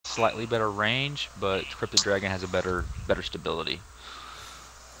slightly better range, but Cryptid Dragon has a better stability.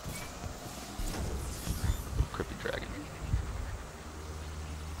 Cryptid Dragon.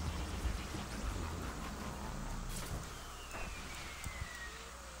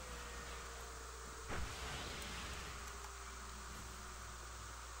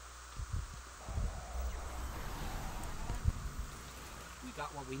 We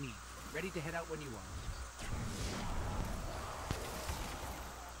got what we need. Ready to head out when you are.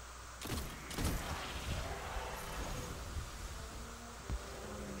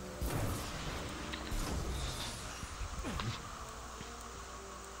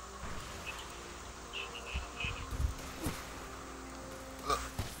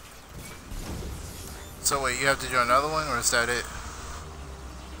 So wait, you have to do another one, or is that it?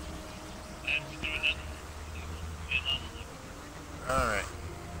 Alright.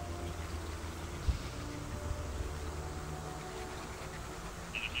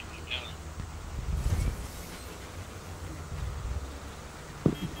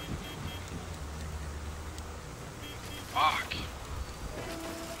 Fuck.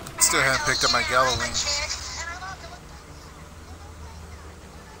 Still haven't picked up my Gallowing.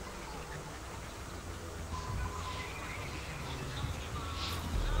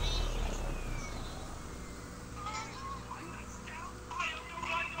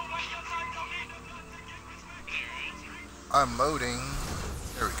 I'm loading.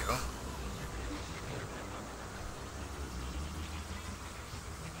 There we go.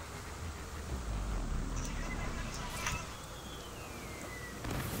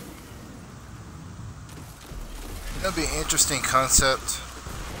 That'd be an interesting concept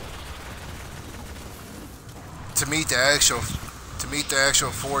to meet the actual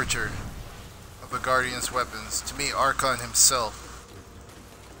forger of the Guardian's weapons. To meet Archon himself.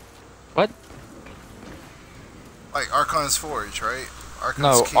 What? Like Archon's Forge, right? Archon's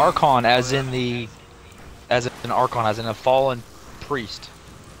No, King. Archon as in the Archon as in a fallen priest.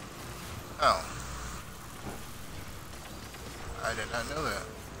 Oh. I did not know that.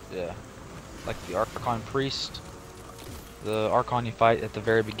 Yeah. Like the Archon priest. The Archon you fight at the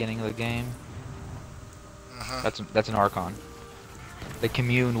very beginning of the game. That's an Archon. They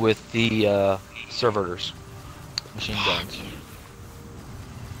commune with the servitors. Machine guns.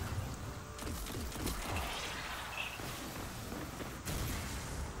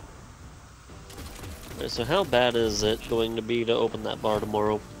 So how bad is it going to be to open that bar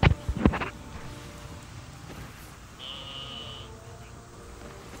tomorrow?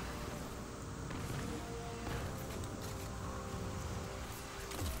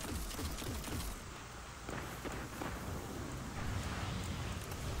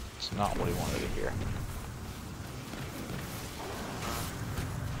 It's not what he wanted to hear.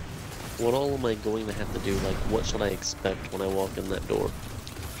 What all am I going to have to do? Like, what should I expect when I walk in that door?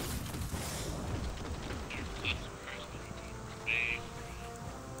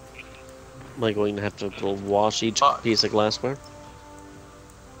 Am I going to have to go wash each piece of glassware?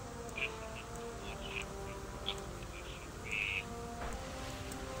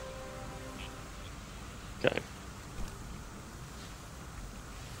 Okay.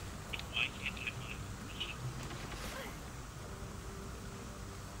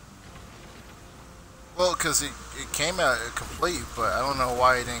 Well, because it came out complete, but I don't know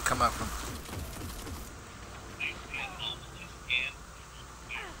why it didn't come out complete.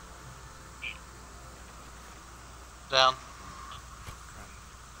 Down.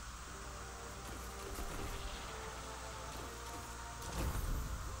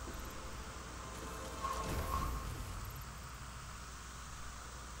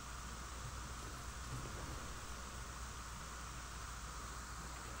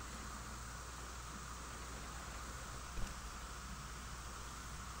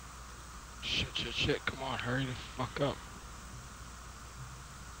 Shit, come on, hurry the fuck up.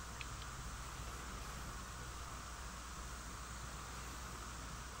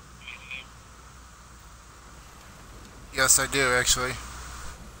 Yes, I do, actually.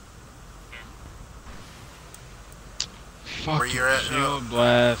 Fuck Where you're at? shield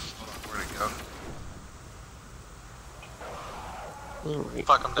blast. Where'd it go? Alright.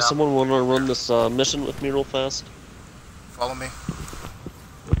 Fuck, I'm down. Does someone want to run this mission with me real fast? Follow me.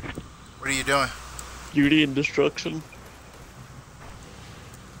 What are you doing? Beauty and destruction.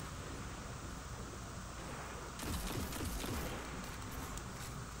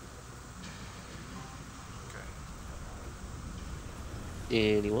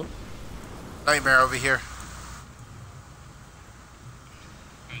 Anyone? Nightmare over here.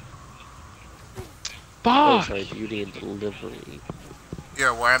 Oh, Fuck! sorry, beauty and delivery.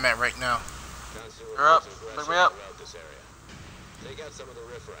 Yeah, where I'm at right now. You're up. Pick me up. Take out some of the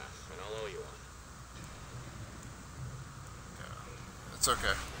riffraff, and I'll owe you one. Yeah, it's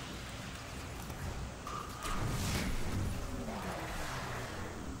okay.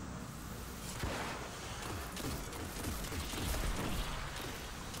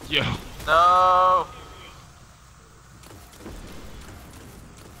 Yo. No.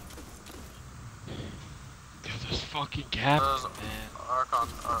 Yo, those fucking captains, Those man.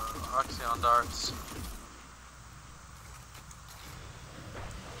 Archeon darts.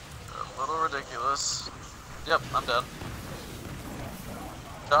 They're a little ridiculous. Yep, I'm dead.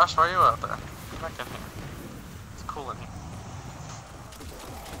 Josh, why are you out there? Come back in here. It's cool in here.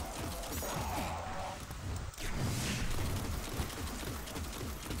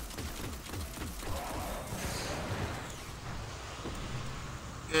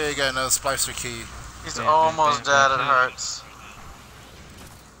 Yeah, you got another splicer key. He's Bam, almost bam, bam, dead, it bam. hurts.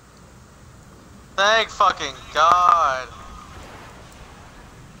 Thank fucking God!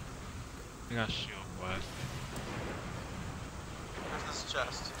 I got shield blast. Where's this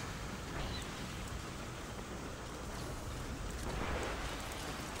chest?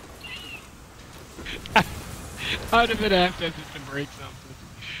 I'd have been after this to break something.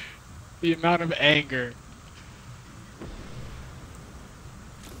 The amount of anger.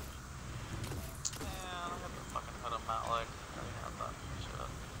 Man, I have the fucking hood on Mount Lake. I already have that shit.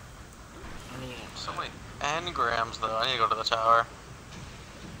 So many engrams though, I need to go to the tower.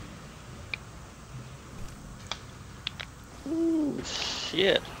 Ooh,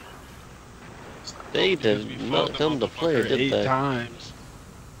 shit. They Because we did fought not the come to play, motherfucker did 8 they? times.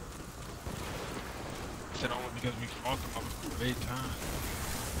 I said only because we fought the motherfucker 8 times.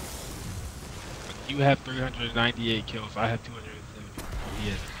 But you have 398 kills, I have 270.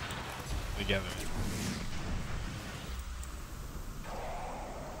 Yes. Together.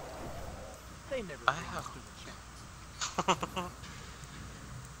 They never I really have- stood a chance.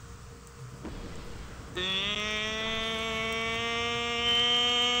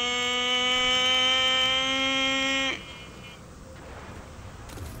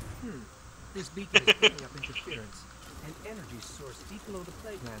 This beacon is picking up interference. An energy source deep below the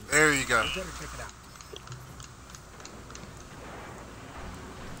plague land. There you go. We better check it out.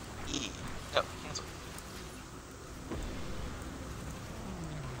 Yep, cancel.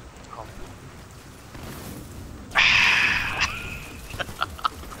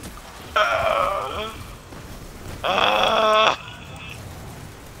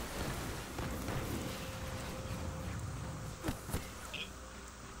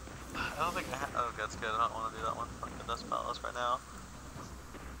 I don't think I have. Oh, that's good. I don't want to do that one. Fuck the Dust Palace right now.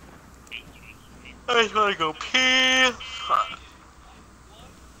 I just want to go pee.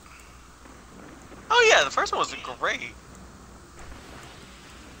 Oh yeah, the first one was great.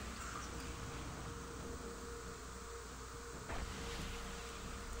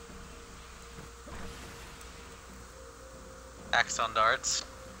 Axon darts.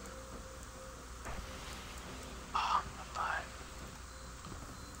 Oh,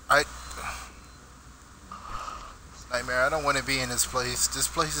 I Nightmare, I don't want to be in this place. This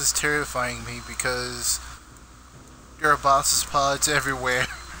place is terrifying me because there are bosses pods everywhere.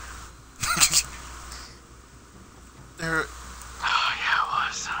 there oh yeah, it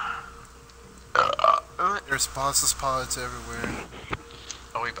was. there's bosses pods everywhere.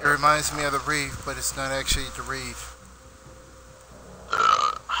 Oh, we It better. reminds me of the Reef, but it's not actually the Reef.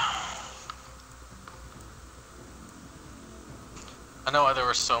 I know why there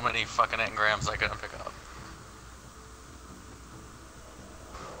were so many fucking engrams I couldn't pick up.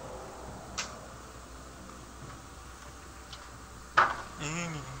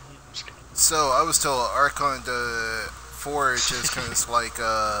 So I was told Archon the Forge is kind of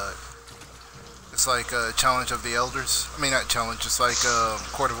it's like a challenge of the Elders. I mean, not challenge. It's like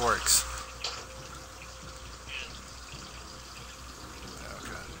Court of Orcs.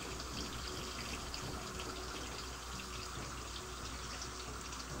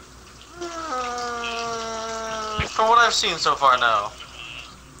 From what I've seen so far, no.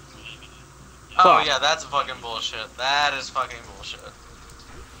 Oh yeah, that's fucking bullshit. That is fucking bullshit.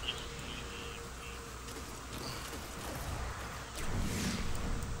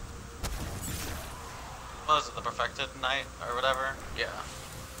 What is it, the Perfected Knight or whatever? Yeah.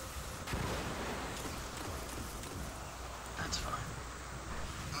 That's fine.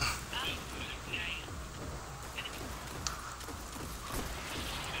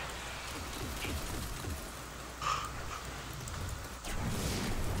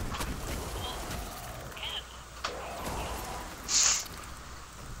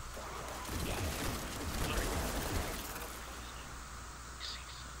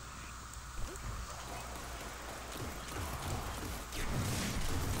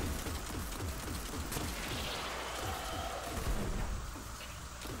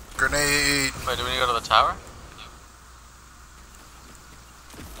 Grenade. Wait, do we need to go to the tower?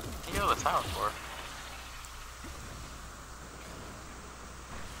 What do you go to the tower for?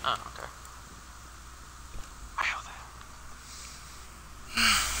 Oh, okay. Wow,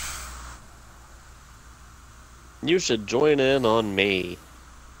 You should join in on me.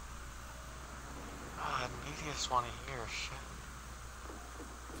 oh, I just want to hear shit.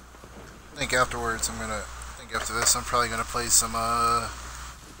 I think afterwards after this I'm probably gonna play some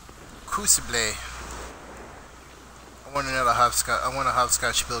Crucible. I want another hopscotch. I want a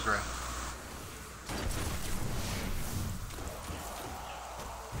hopscotch pilgrim.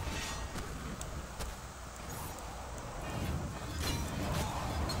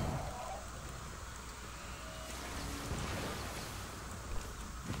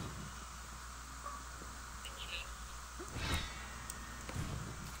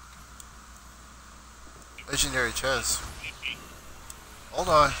 Legendary chest. Hold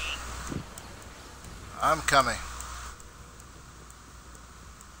on. I'm coming.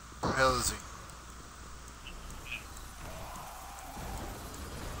 Where the hell is he?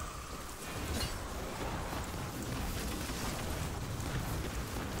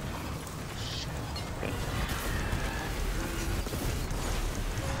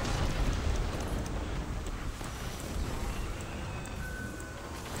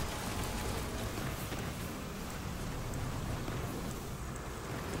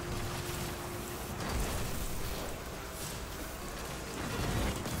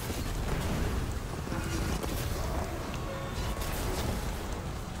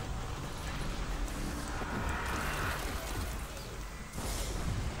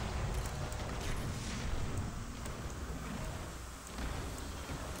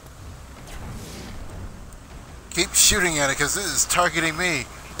 Keep shooting at it because it is targeting me.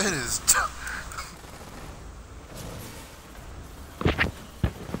 It is.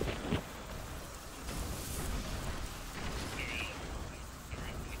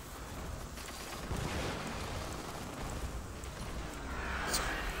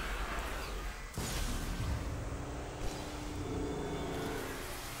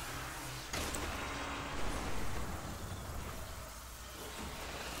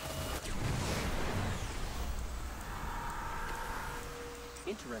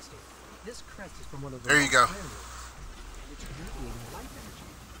 Interesting. This crest is from one of the There you go. lost railroads, and it's radiating light energy.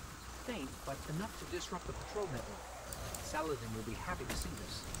 Faint, but enough to disrupt the patrol network. Saladin will be happy to see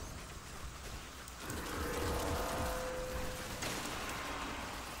this.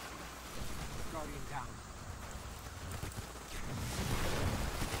 Guardian down.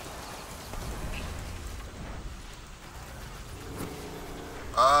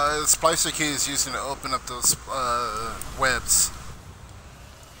 The splicer key is using to open up those webs.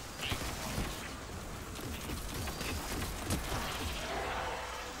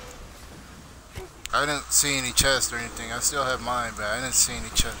 I didn't see any chests or anything. I still have mine, but I didn't see any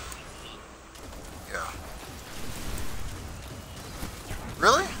chest. Yeah.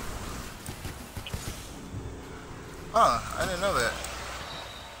 Really? Huh, I didn't know that.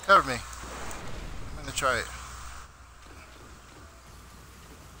 Cover me. I'm gonna try it.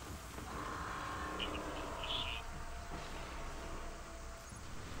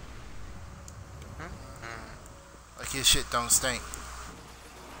 Like his shit don't stink.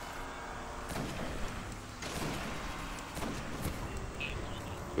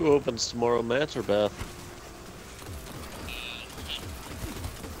 Who opens tomorrow, Matt or Beth?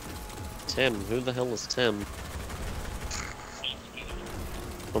 Tim. Who the hell is Tim?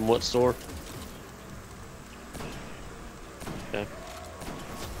 From what store? Okay.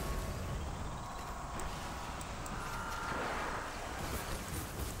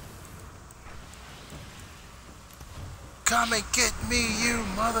 Come and get me, you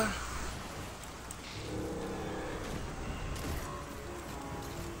mother.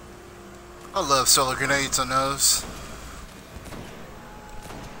 I love solar grenades on those.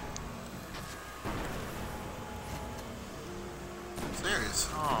 Serious.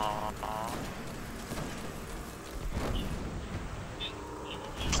 Oh.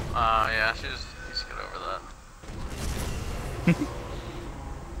 Yeah, she just needs to get over that.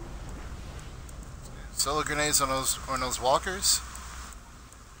 Solar grenades on those walkers.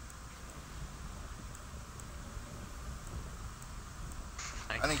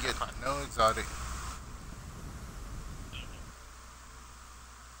 I didn't get no exotic.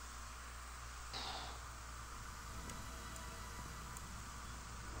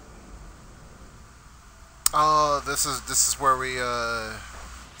 Oh, this is where we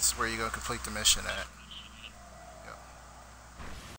this is where you go complete the mission at.